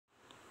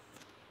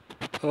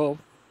So,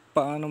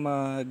 paano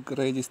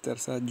mag-register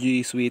sa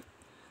G Suite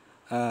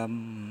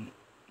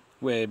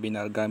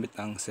webinar gamit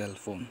ang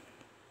cellphone?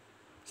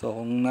 So,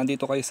 kung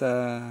nandito kayo sa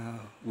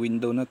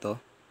window na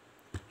to,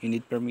 you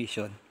need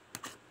permission.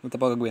 Ito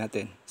po gagawin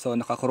natin. So,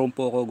 naka-Chrome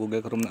po ako, Google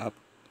Chrome na app.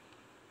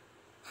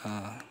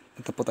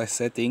 Ito po tayo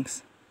sa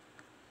settings.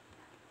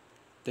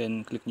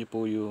 Then, click nyo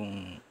po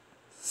yung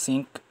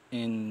sync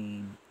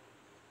and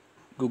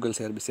Google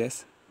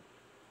services.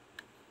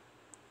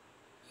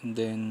 And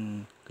then,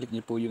 click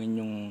nyo po yung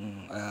inyong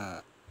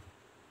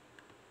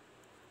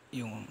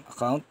yung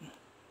account.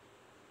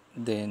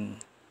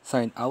 Then,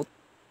 sign out.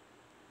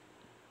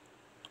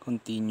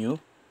 Continue.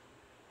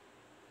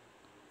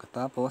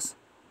 Katapos,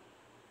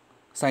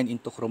 sign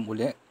into Chrome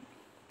uli.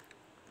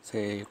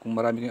 Kasi kung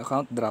marami kayong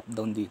account, drop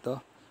down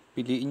dito.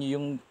 Piliin nyo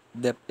yung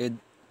DepEd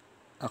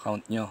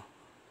account nyo.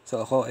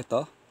 So, ako,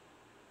 ito.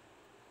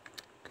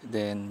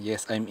 Then,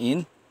 yes, I'm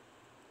in.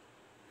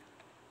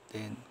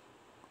 Then,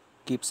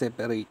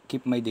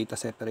 keep my data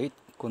separate.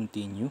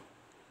 Continue.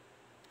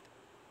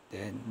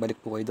 Then, balik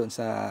po kayo doon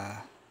sa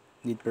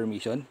need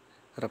permission.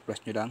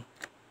 Refresh nyo lang.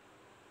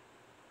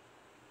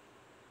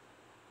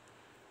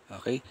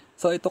 Okay.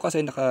 So, ito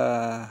kasi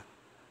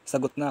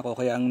nakasagot na ako.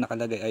 Kaya ang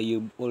nakalagay ay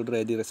you've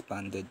already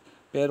responded.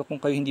 Pero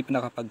kung kayo hindi pa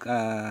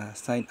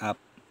nakapag-sign up,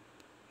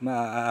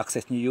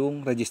 ma-access nyo yung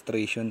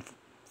registration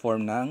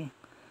form ng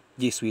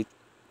G Suite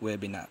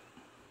webinar.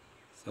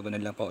 So, ganun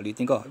lang po.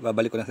 Ulitin ko.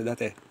 Babalik ko lang sa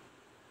dati.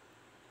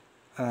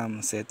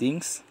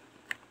 Settings.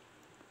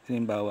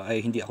 Halimbawa ay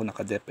hindi ako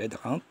naka-DepEd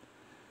account.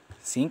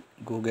 Sync,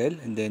 Google,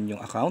 and then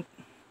yung account.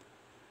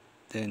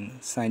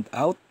 Then, sign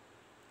out.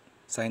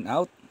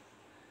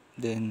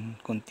 Then,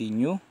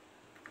 continue.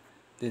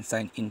 Then,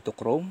 sign into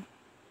Chrome.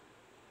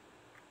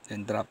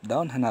 Then, drop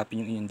down.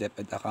 Hanapin yung inyong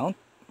DepEd account.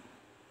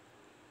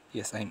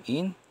 Yes, I'm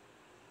in.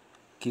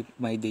 Keep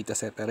my data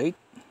separate.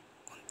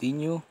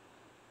 Continue.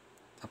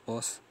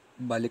 Tapos,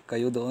 balik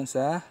kayo doon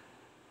sa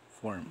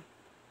form.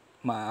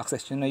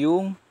 Ma-access nyo na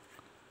yung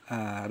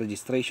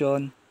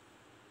registration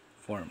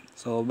form.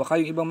 So, baka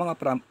yung ibang mga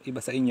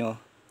iba sa inyo.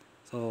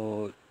 So,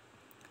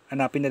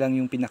 hanapin na lang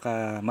yung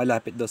pinaka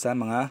malapit do sa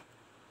mga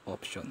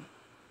option.